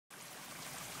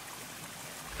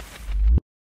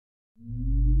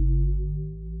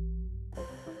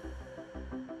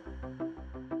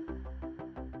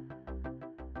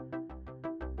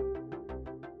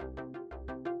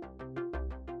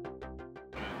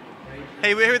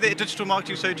Hey, we're here at the Digital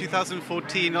Marketing Show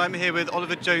 2014. I'm here with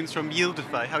Oliver Jones from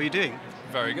Yieldify. How are you doing?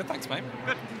 Very good, thanks mate.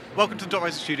 Good. Welcome to the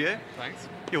Dot studio. Thanks.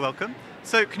 You're welcome.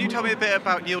 So can you tell me a bit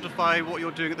about Yieldify, what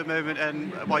you're doing at the moment,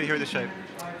 and why you're here at the show?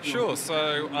 Sure,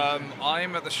 so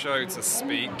I'm at the show to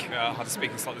speak. I had a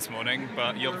speaking slot this morning,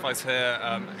 but Yieldify's here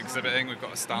exhibiting. We've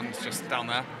got a stand just down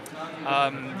there.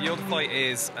 Yieldify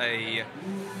is a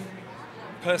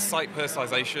site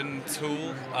personalisation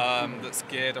tool that's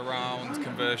geared around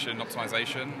conversion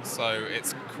optimization. So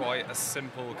it's quite a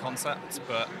simple concept,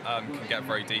 but can get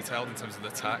very detailed in terms of the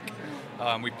tech.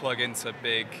 We plug into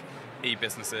big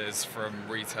e-businesses from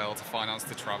retail to finance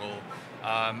to travel,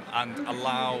 and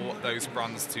allow those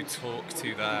brands to talk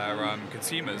to their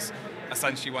consumers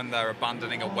essentially when they're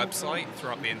abandoning a website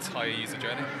throughout the entire user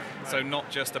journey. So not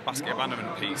just a basket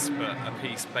abandonment piece, but a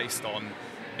piece based on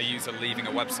a user leaving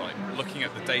a website, looking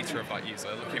at the data of that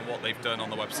user, looking at what they've done on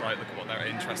the website, look at what they're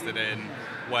interested in,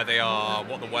 where they are,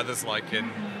 what the weather's like in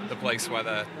the place where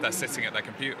they're sitting at their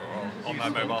computer or on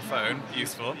their mobile phone,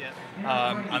 useful.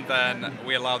 And then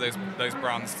we allow those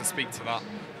brands to speak to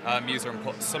that user and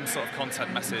put some sort of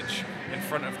content message in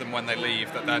front of them when they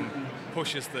leave that then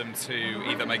pushes them to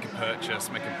either make a purchase,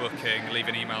 make a booking, leave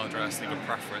an email address, leave a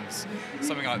preference,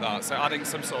 something like that. So adding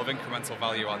some sort of incremental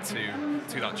value add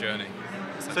to that journey.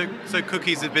 So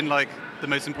cookies have been like the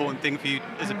most important thing for you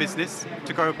as a business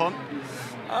to grow upon?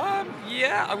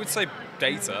 Yeah, I would say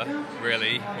data,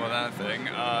 really, more than anything.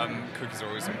 Cookies are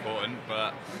always important,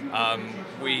 but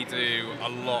we do a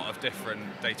lot of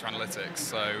different data analytics,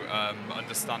 so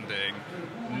understanding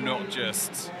not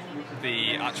just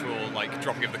the actual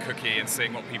dropping of the cookie and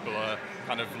seeing what people are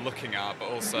kind of looking at, but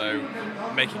also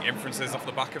making inferences off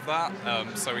the back of that.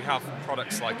 So we have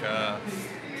products like a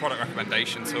product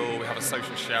recommendation tool, we have a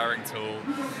social sharing tool.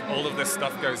 All of this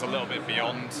stuff goes a little bit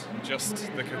beyond just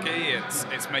the cookie.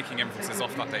 It's making inferences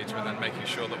off that data and then making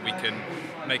sure that we can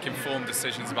make informed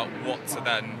decisions about what to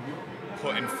then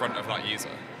put in front of that user.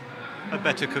 A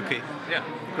better cookie. Yeah.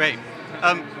 Great.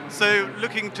 So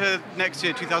looking to next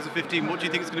year, 2015, what do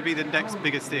you think is going to be the next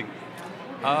biggest thing?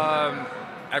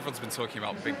 Everyone's been talking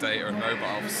about big data and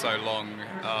mobile for so long.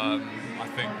 I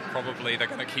think probably they're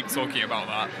going to keep talking about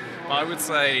that. But I would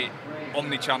say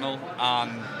omnichannel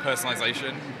and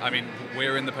personalisation. I mean,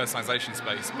 we're in the personalisation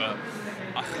space, but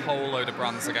a whole load of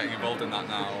brands are getting involved in that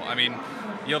now. I mean,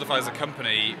 Yieldify as a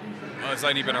company has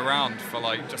only been around for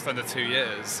just under 2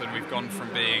 years, and we've gone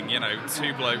from being,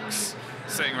 two blokes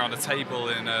sitting around a table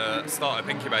in a startup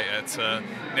incubator to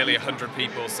nearly 100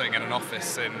 people sitting in an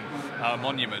office in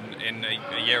Monument in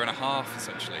a year and a half,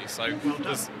 essentially. So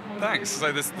thanks.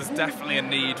 So there's definitely a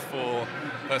need for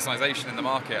personalisation in the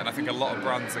market, and I think a lot of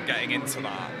brands are getting into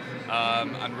that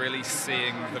and really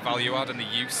seeing the value add and the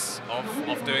use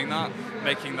of doing that,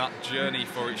 making that journey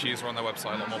for each user on their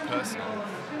website a lot more personal,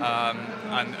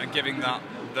 and giving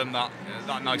them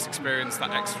that nice experience,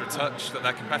 that extra touch that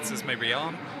their competitors maybe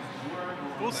aren't.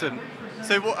 Awesome.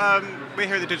 So we're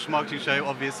here at the Digital Marketing Show,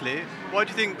 obviously. Why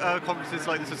do you think conferences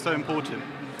like this are so important?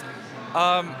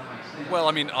 Well,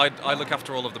 I mean, I look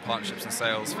after all of the partnerships and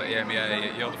sales for EMEA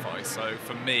at Yieldify, so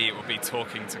for me it would be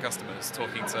talking to customers,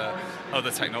 talking to other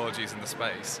technologies in the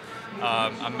space,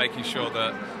 and making sure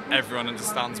that everyone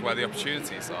understands where the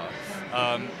opportunities are.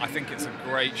 I think it's a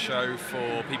great show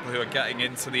for people who are getting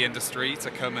into the industry to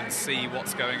come and see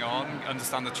what's going on,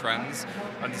 understand the trends,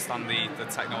 understand the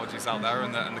technologies out there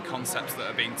and the concepts that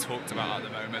are being talked about at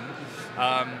the moment.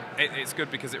 It's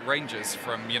good because it ranges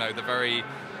from the very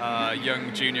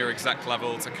young junior exec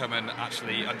level to come and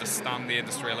actually understand the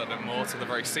industry a little bit more, to the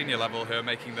very senior level who are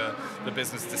making the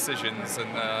business decisions and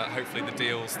hopefully the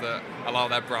deals that allow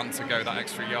their brand to go that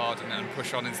extra yard and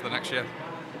push on into the next year.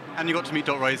 And you got to meet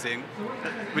Dot Rising,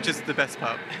 which is the best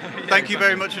part. Yeah, Thank you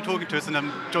very much for talking to us, and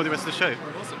enjoy the rest of the show.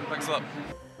 Awesome, thanks a lot.